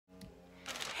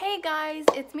Hey guys,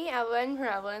 it's me Evelyn from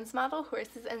Evelyn's Model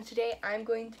Horses, and today I'm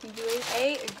going to be doing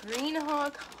a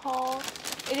Greenhawk haul.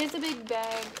 It is a big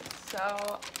bag,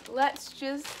 so let's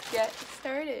just get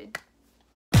started.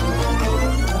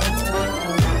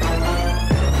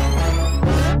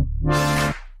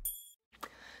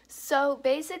 So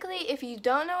basically, if you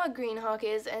don't know what Greenhawk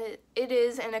is, it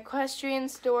is an equestrian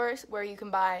store where you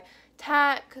can buy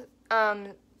tack,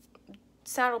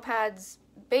 saddle pads,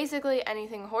 basically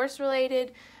anything horse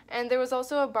related. And there was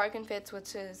also a Bark and Fits,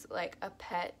 which is like a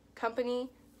pet company.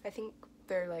 I think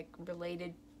they're like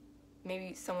related.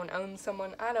 Maybe someone owns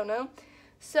someone, I don't know.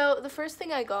 So the first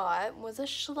thing I got was a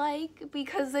Schleich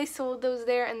because they sold those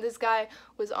there, and this guy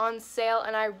was on sale,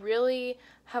 and I really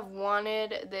have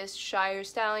wanted this Shire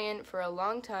Stallion for a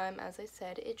long time. As I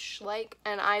said, it's Schleich,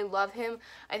 and I love him.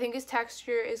 I think his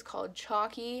texture is called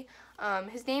Chalky.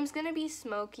 His name's gonna be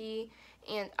Smokey,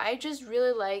 and I just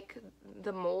really like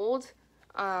the mold.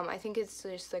 I think it's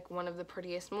just like one of the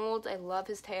prettiest molds. I love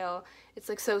his tail. It's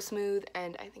like so smooth,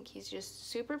 and I think he's just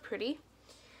super pretty.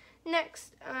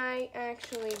 Next, I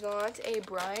actually got a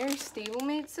Breyer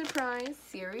Stablemate Surprise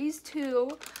Series 2,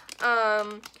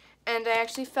 and I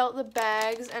actually felt the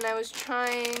bags, and I was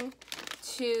trying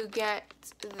to get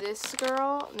this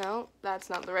girl, no, that's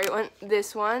not the right one,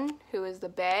 this one, who is the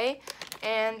Bay,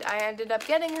 and I ended up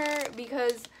getting her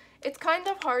because it's kind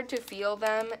of hard to feel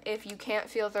them if you can't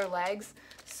feel their legs,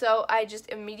 so I just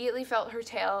immediately felt her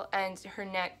tail and her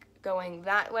neck going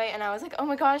that way, and I was like, oh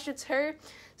my gosh, it's her.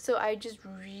 So I just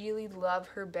really love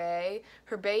her Bay.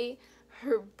 Her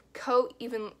coat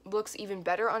even looks even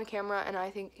better on camera, and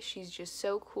I think she's just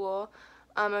so cool.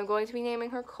 I'm going to be naming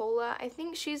her Cola. I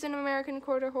think she's an American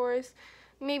Quarter Horse.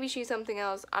 Maybe she's something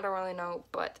else, I don't really know,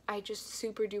 but I just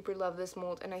super duper love this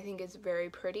mold, and I think it's very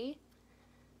pretty.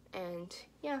 And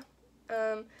yeah.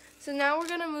 So now we're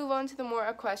gonna move on to the more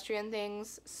equestrian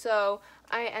things. So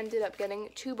I ended up getting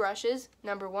 2 brushes.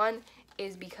 Number 1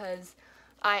 is because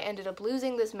I ended up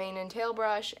losing this mane and tail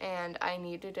brush, and I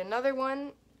needed another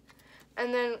one.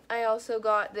 And then I also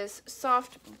got this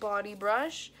soft body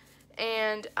brush,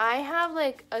 and I have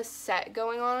like a set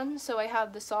going on. So I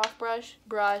have the soft brush,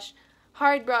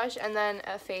 hard brush, and then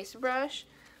a face brush.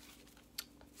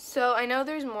 So I know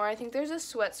there's more. I think there's a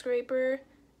sweat scraper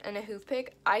and a hoof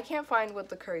pick. I can't find what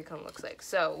the curry comb looks like,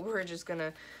 so we're just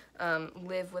gonna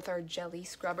live with our jelly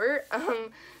scrubber.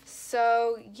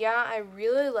 So yeah, I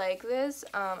really like this.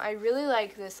 I really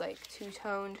like this like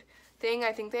two-toned thing.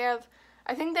 I think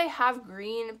they have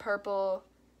green, purple,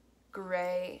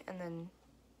 gray, and then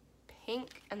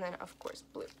pink, and then of course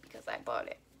blue because I bought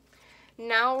it.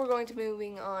 Now we're going to be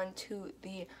moving on to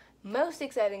the most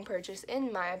exciting purchase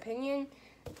in my opinion.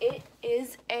 It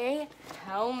is a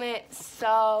helmet.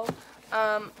 So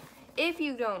if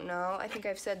you don't know, I think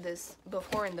I've said this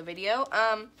before in the video,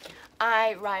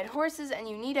 I ride horses, and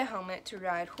you need a helmet to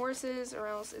ride horses or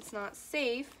else it's not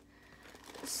safe.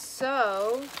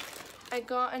 So I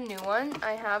got a new one.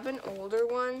 I have an older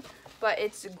one, but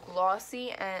it's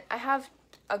glossy, and I have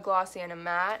a glossy and a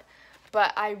matte,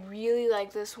 but I really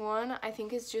like this one. I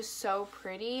think it's just so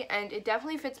pretty, and it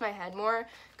definitely fits my head more,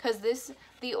 because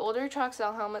the older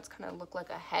Troxel helmets kind of look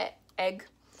like a egg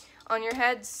on your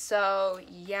head. So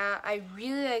yeah, I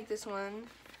really like this one.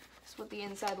 This is what the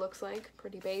inside looks like,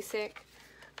 pretty basic.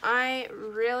 I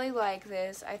really like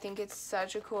this. I think it's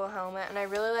such a cool helmet, and I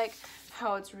really like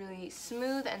how it's really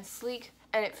smooth and sleek,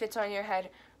 and it fits on your head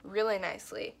really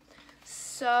nicely.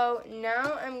 So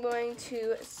now I'm going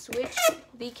to switch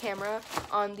the camera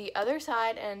on the other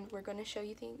side, and we're going to show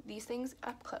you these things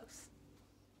up close.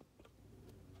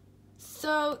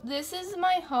 So this is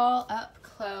my haul up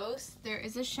close. There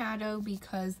is a shadow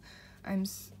because I'm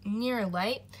near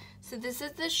light. So this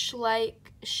is the Schleich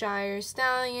Shire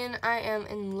Stallion. I am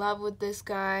in love with this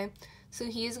guy. So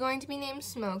he is going to be named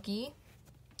Smokey.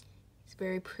 He's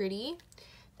very pretty.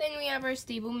 Then we have our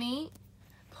stablemate,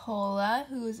 Cola,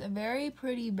 who is a very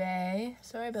pretty bay.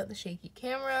 Sorry about the shaky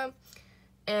camera.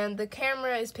 And the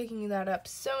camera is picking that up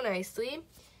so nicely.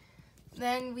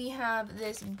 Then we have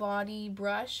this body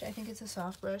brush. I think it's a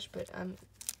soft brush, but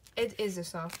it is a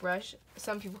soft brush.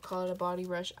 Some people call it a body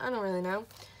brush. I don't really know.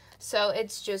 So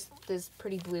it's just this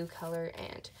pretty blue color,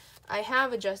 and I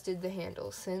have adjusted the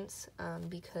handle since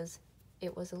because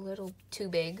it was a little too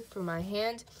big for my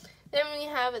hand. Then we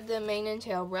have the mane and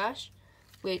tail brush,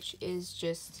 which is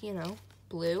just, you know,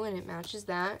 blue, and it matches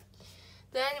that.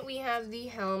 Then we have the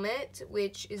helmet,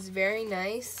 which is very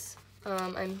nice.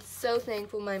 I'm so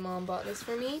thankful my mom bought this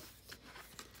for me.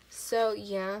 So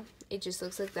yeah, it just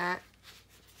looks like that.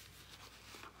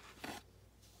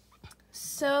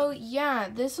 So yeah,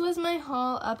 this was my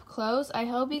haul up close. I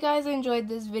hope you guys enjoyed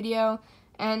this video,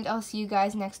 and I'll see you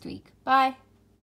guys next week. Bye!